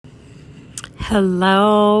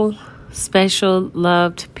Hello, special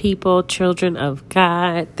loved people, children of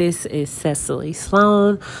God. This is Cecily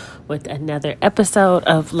Sloan with another episode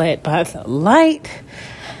of Led by the Light.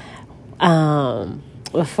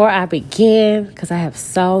 Before I begin, because I have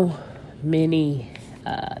so many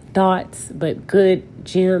thoughts, but good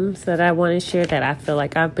gems that I want to share that I feel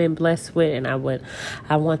like I've been blessed with, and I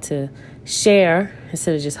want to share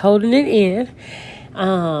instead of just holding it in.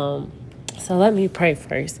 So let me pray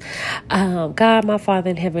first. God, my Father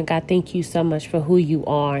in heaven, God, thank you so much for who you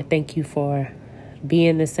are. Thank you for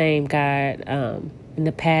being the same God in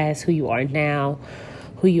the past, who you are now,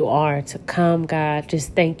 who you are to come, God.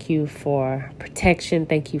 Just thank you for protection.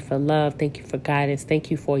 Thank you for love. Thank you for guidance. Thank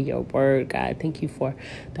you for your word, God. Thank you for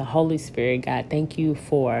the Holy Spirit, God. Thank you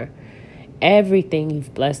for everything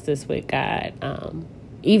you've blessed us with, God.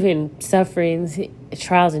 Even sufferings,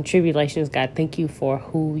 trials, and tribulations, God, thank you for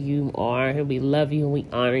who you are. And we love you and we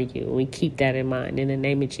honor you. And we keep that in mind. In the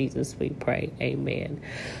name of Jesus, we pray. Amen.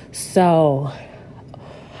 So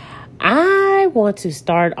I want to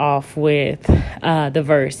start off with the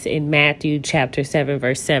verse in Matthew chapter 7,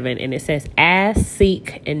 verse 7. And it says, ask,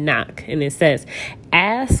 seek, and knock. And it says,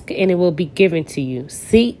 ask, and it will be given to you.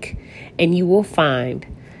 Seek, and you will find.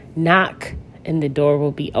 Knock, and the door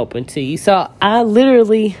will be open to you. So I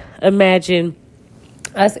literally imagine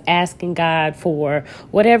us asking God for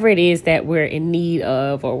whatever it is that we're in need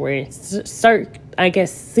of, or we're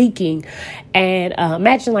seeking. And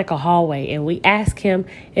imagine like a hallway, and we ask him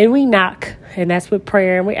and we knock, and that's with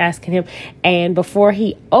prayer, and we're asking him. And before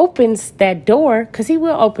he opens that door, because he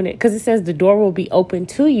will open it, because it says the door will be open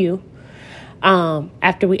to you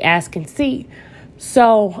after we ask and seek.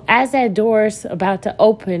 So as that door's about to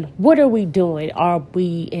open, what are we doing? Are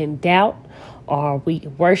we in doubt? Are we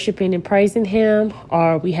worshiping and praising him?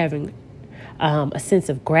 Are we having a sense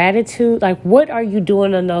of gratitude? Like, what are you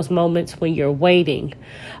doing in those moments when you're waiting?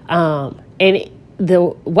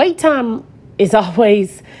 The wait time is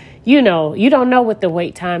always, you don't know what the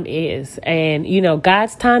wait time is. And,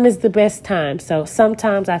 God's time is the best time. So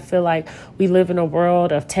sometimes I feel like we live in a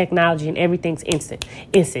world of technology and everything's instant.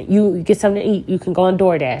 You get something to eat, you can go on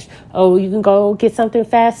DoorDash. Oh, you can go get something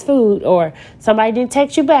fast food, or somebody didn't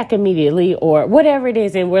text you back immediately, or whatever it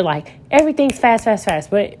is. And we're like, everything's fast.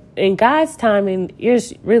 But in God's timing,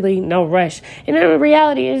 there's really no rush. And in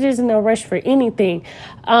reality, there's no rush for anything.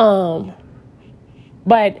 But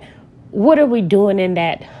what are we doing in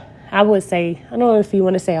that? I would say, I don't know if you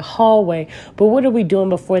want to say a hallway, but what are we doing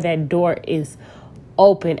before that door is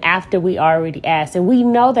open, after we already asked? And we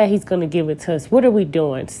know that he's going to give it to us. What are we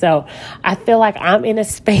doing? So I feel like I'm in a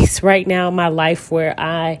space right now in my life where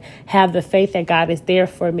I have the faith that God is there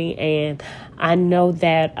for me. And I know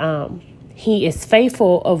that he is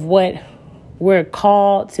faithful of what we're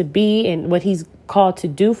called to be and what he's called to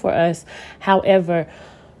do for us. However,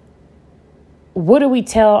 what do we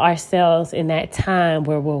tell ourselves in that time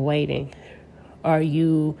where we're waiting? Are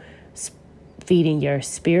you feeding your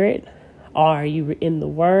spirit? Are you in the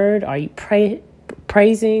word? Are you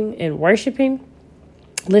praising and worshiping?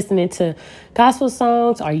 Listening to gospel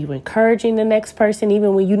songs? Are you encouraging the next person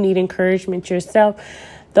even when you need encouragement yourself?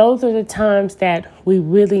 Those are the times that we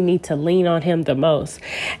really need to lean on him the most.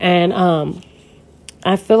 And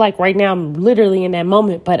I feel like right now I'm literally in that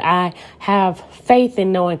moment, but I have faith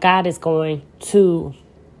in knowing God is going to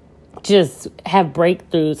just have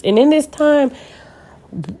breakthroughs. And in this time,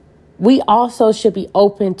 we also should be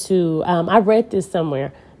open to, I read this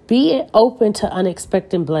somewhere, be open to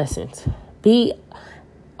unexpected blessings. Be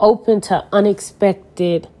open to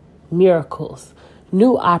unexpected miracles,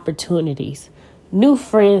 new opportunities, new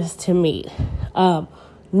friends to meet,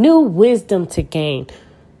 new wisdom to gain,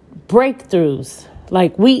 breakthroughs.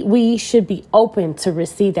 Like we should be open to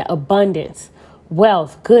receive that abundance,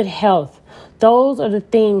 wealth, good health. Those are the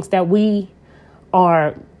things that we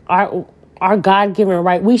are our God-given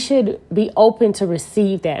right. We should be open to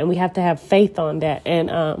receive that, and we have to have faith on that. And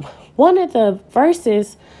one of the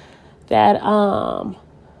verses that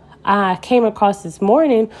I came across this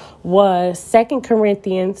morning was 2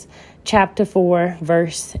 Corinthians chapter 4,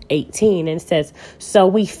 verse 18. And it says, so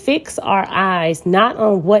we fix our eyes not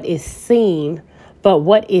on what is seen, but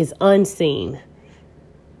what is unseen.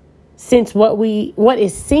 Since what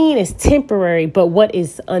is seen is temporary, but what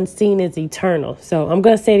is unseen is eternal. So I'm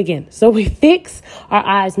going to say it again. So we fix our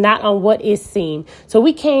eyes not on what is seen. So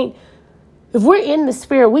we can't, if we're in the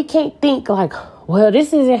spirit, we can't think like, well,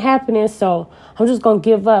 this isn't happening, so I'm just going to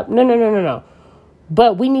give up. No.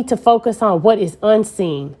 But we need to focus on what is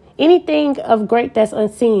unseen. Anything of great that's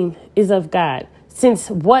unseen is of God.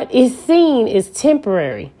 Since what is seen is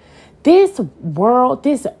temporary. This world,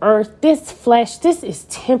 this earth, this flesh, this is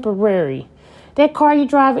temporary. That car you're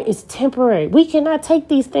driving is temporary. We cannot take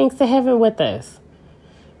these things to heaven with us.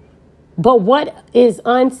 But what is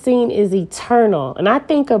unseen is eternal. And I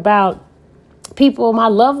think about people, my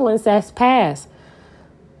loved ones that's passed.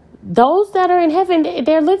 Those that are in heaven,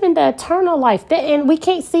 they're living the eternal life. And we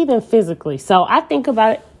can't see them physically. So I think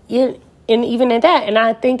about it and even in that. And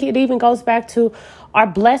I think it even goes back to our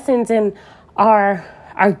blessings and our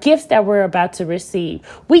gifts that we're about to receive.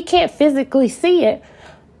 We can't physically see it,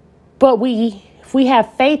 but if we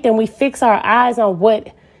have faith and we fix our eyes on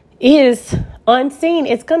what is unseen,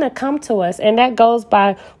 it's going to come to us. And that goes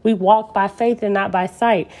by, we walk by faith and not by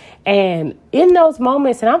sight. And in those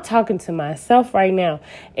moments, and I'm talking to myself right now,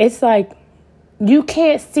 it's like you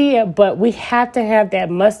can't see it, but we have to have that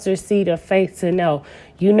mustard seed of faith to know,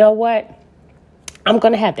 you know what? I'm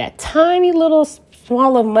going to have that tiny little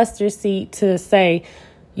small of mustard seed to say,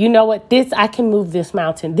 you know what, I can move this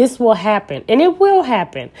mountain. This will happen. And it will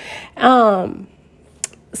happen.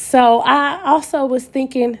 So I also was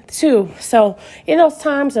thinking too, so in those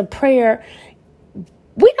times of prayer,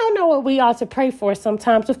 we don't know what we ought to pray for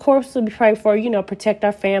sometimes. Of course, we pray for, protect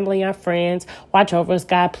our family, our friends, watch over us.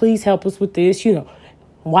 God, please help us with this,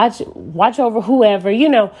 watch over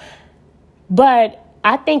whoever, but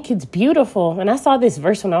I think it's beautiful. And I saw this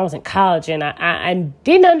verse when I was in college and I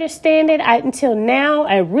didn't understand it until now.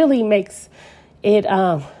 It really makes it,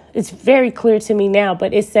 it's very clear to me now,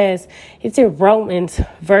 but it says, it's in Romans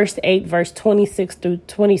verse 8, verse 26 through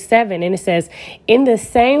 27. And it says, in the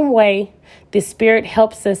same way, the Spirit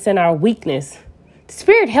helps us in our weakness. The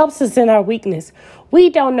Spirit helps us in our weakness. We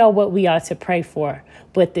don't know what we ought to pray for,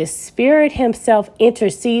 but the Spirit himself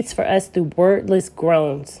intercedes for us through wordless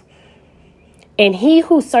groans. And he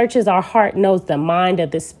who searches our heart knows the mind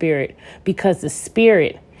of the Spirit, because the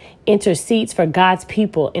Spirit intercedes for God's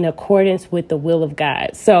people in accordance with the will of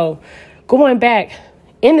God. So going back,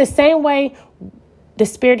 in the same way, the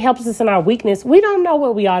Spirit helps us in our weakness. We don't know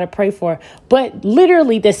what we ought to pray for, but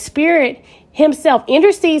literally the Spirit himself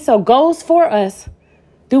intercedes, so goes for us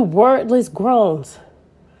through wordless groans.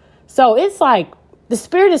 So it's like the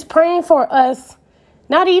Spirit is praying for us,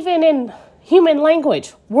 not even in human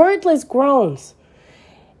language, wordless groans.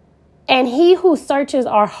 And he who searches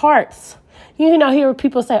our hearts, hear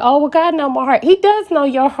people say, oh, well, God knows my heart. He does know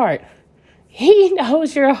your heart. He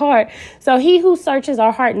knows your heart. So he who searches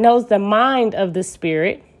our heart knows the mind of the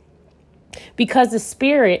Spirit, because the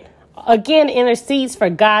Spirit, again, intercedes for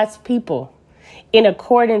God's people in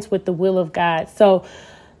accordance with the will of God. So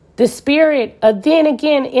the Spirit, then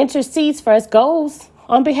again, intercedes for us, goes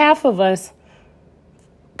on behalf of us,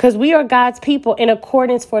 because we are God's people in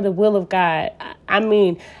accordance for the will of God. I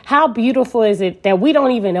mean, how beautiful is it that we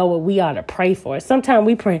don't even know what we ought to pray for? Sometimes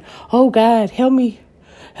we pray, oh, God, help me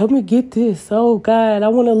get this. Oh, God, I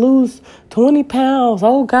want to lose 20 pounds.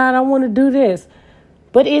 Oh, God, I want to do this.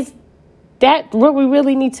 But is that what we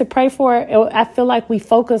really need to pray for? I feel like we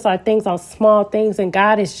focus our things on small things, and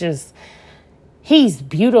God is just, he's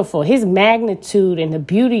beautiful. His magnitude and the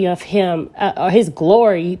beauty of him, his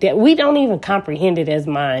glory, that we don't even comprehend it as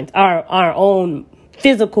minds, our own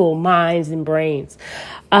physical minds and brains.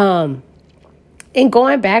 And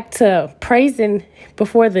going back to praising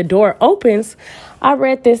before the door opens, I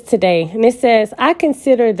read this today, and it says, I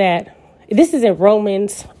consider that, this is in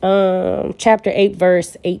Romans chapter 8,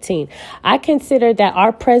 verse 18. I consider that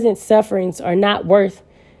our present sufferings are not worth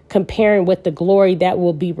comparing with the glory that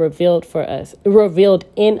will be revealed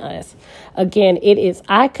in us. Again, it is,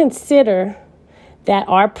 I consider that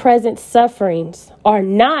our present sufferings are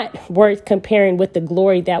not worth comparing with the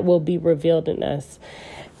glory that will be revealed in us.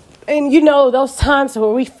 And those times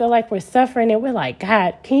where we feel like we're suffering and we're like,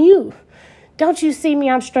 God, don't you see me?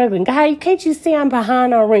 I'm struggling. God, can't you see I'm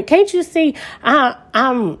behind on rent? Can't you see I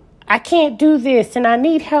can't do this and I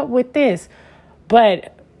need help with this?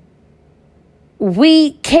 But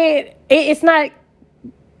we can't, it's not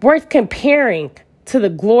worth comparing to the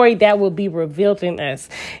glory that will be revealed in us.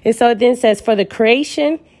 And so it then says, for the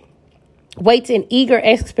creation waits in eager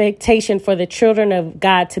expectation for the children of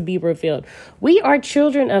God to be revealed. We are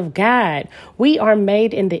children of God. We are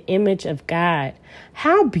made in the image of God.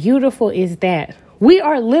 How beautiful is that? We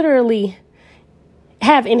are literally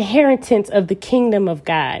have inheritance of the kingdom of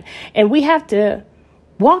God, and we have to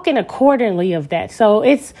walking accordingly of that. So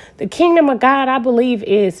it's the kingdom of God, I believe,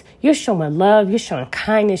 is you're showing love, you're showing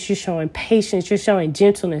kindness, you're showing patience, you're showing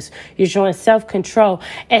gentleness, you're showing self-control.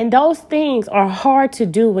 And those things are hard to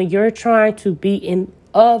do when you're trying to be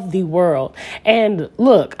of the world. And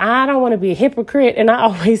look, I don't want to be a hypocrite. And I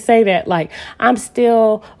always say that, like, I'm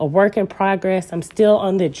still a work in progress. I'm still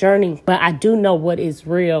on the journey, but I do know what is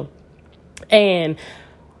real. And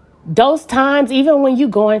those times, even when you're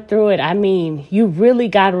going through it, I mean, you really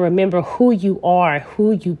got to remember who you are,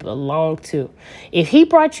 who you belong to. If he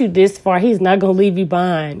brought you this far, he's not going to leave you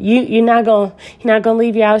behind. You're not going to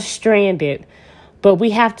leave you out stranded. But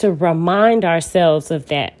we have to remind ourselves of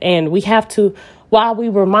that. And we have to, while we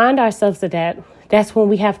remind ourselves of that, that's when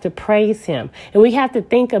we have to praise him. And we have to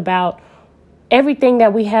think about everything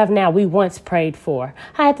that we have now, we once prayed for.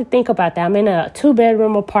 I had to think about that. I'm in a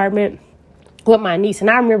 2-bedroom apartment with my niece, and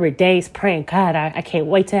I remember days praying, God, I can't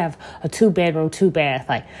wait to have a 2-bedroom, 2-bath.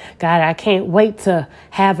 Like, God, I can't wait to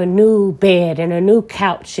have a new bed and a new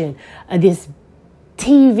couch and this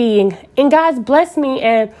TV. And God's blessed me,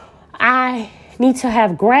 and I need to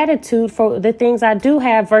have gratitude for the things I do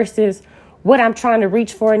have versus what I'm trying to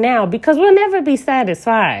reach for now, because we'll never be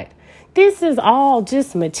satisfied. This is all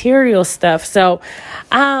just material stuff. So,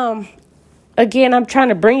 again, I'm trying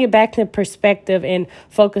to bring it back to perspective and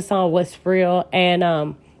focus on what's real. And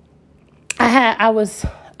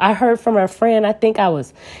I heard from a friend, I think I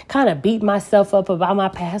was kind of beating myself up about my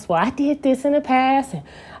past. Well, I did this in the past, and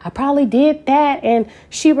I probably did that. And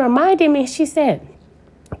she reminded me, she said,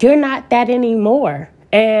 you're not that anymore.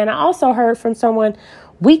 And I also heard from someone,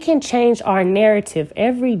 we can change our narrative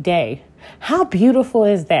every day. How beautiful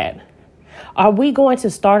is that? Are we going to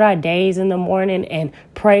start our days in the morning and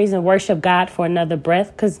praise and worship God for another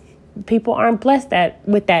breath? Because people aren't blessed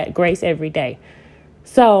with that grace every day.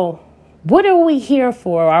 So what are we here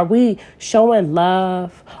for? Are we showing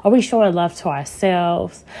love? Are we showing love to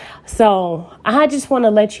ourselves? So I just want to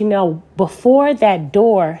let you know, before that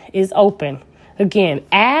door is open, again,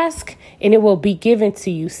 ask and it will be given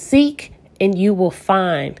to you. Seek and you will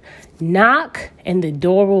find. Knock and the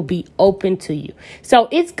door will be open to you. So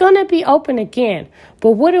it's going to be open again.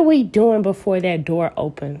 But what are we doing before that door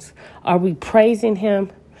opens? Are we praising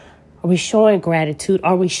him? Are we showing gratitude?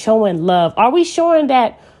 Are we showing love? Are we showing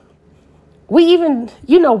that we even,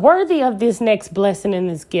 worthy of this next blessing and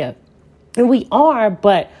this gift? And we are,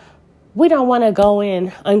 but we don't want to go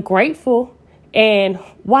in ungrateful. And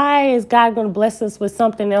why is God going to bless us with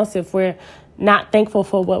something else if we're not thankful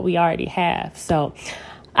for what we already have? So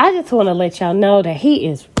I just want to let y'all know that he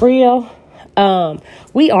is real.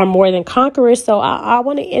 We are more than conquerors. So I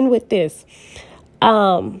want to end with this.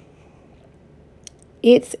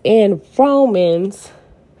 It's in Romans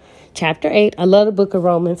chapter 8. I love the book of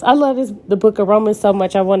Romans. I love the book of Romans so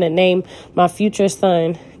much. I want to name my future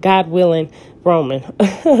son, God willing, Roman.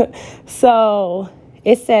 So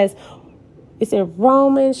it says, it's in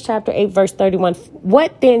Romans chapter 8, verse 31.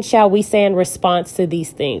 What then shall we say in response to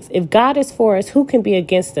these things? If God is for us, who can be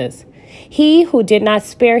against us? He who did not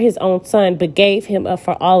spare his own son, but gave him up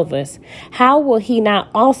for all of us, how will he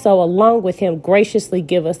not also, along with him, graciously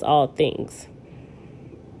give us all things?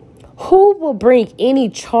 Who will bring any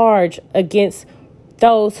charge against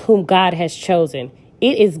those whom God has chosen?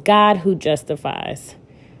 It is God who justifies.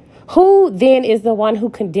 Who then is the one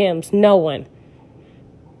who condemns? No one.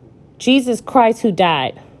 Jesus Christ, who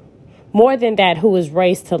died, more than that, who was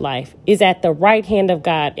raised to life, is at the right hand of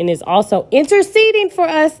God and is also interceding for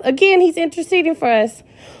us. Again, he's interceding for us.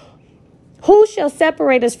 Who shall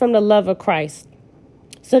separate us from the love of Christ?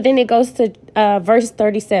 So then it goes to verse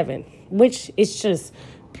 37, which is just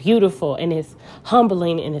beautiful and it's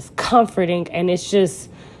humbling and it's comforting and it's just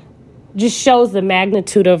shows the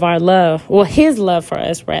magnitude of our love. Well, his love for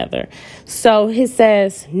us, rather. So he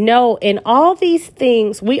says, no, in all these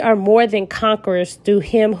things, we are more than conquerors through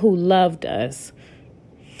him who loved us.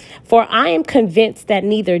 For I am convinced that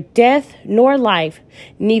neither death nor life,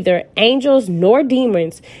 neither angels nor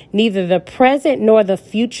demons, neither the present nor the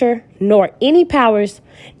future, nor any powers,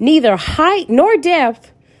 neither height nor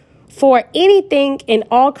depth, for anything in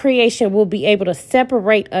all creation will be able to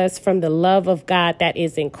separate us from the love of God that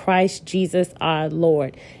is in Christ Jesus our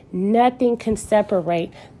Lord. Nothing can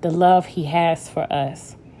separate the love he has for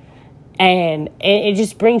us. And it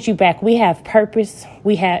just brings you back. We have purpose.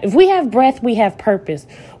 If we have breath, we have purpose.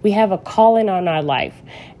 We have a calling on our life.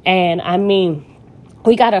 And I mean,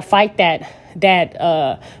 we got to fight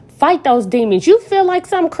fight those demons. You feel like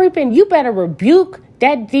something creeping, you better rebuke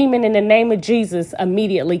that demon in the name of Jesus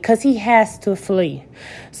immediately, because he has to flee.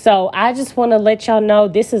 So I just want to let y'all know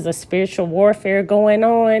this is a spiritual warfare going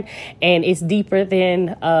on, and it's deeper than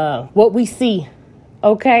what we see.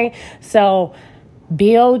 Okay, so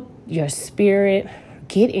build your spirit.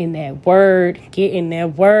 Get in that word.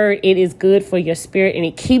 It is good for your spirit, and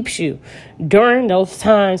it keeps you during those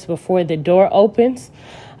times before the door opens.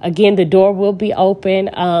 Again, the door will be open.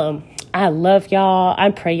 I love y'all. I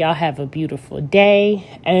pray y'all have a beautiful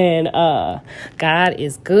day. And God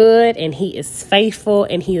is good, and he is faithful,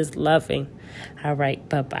 and he is loving. All right.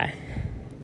 Bye-bye.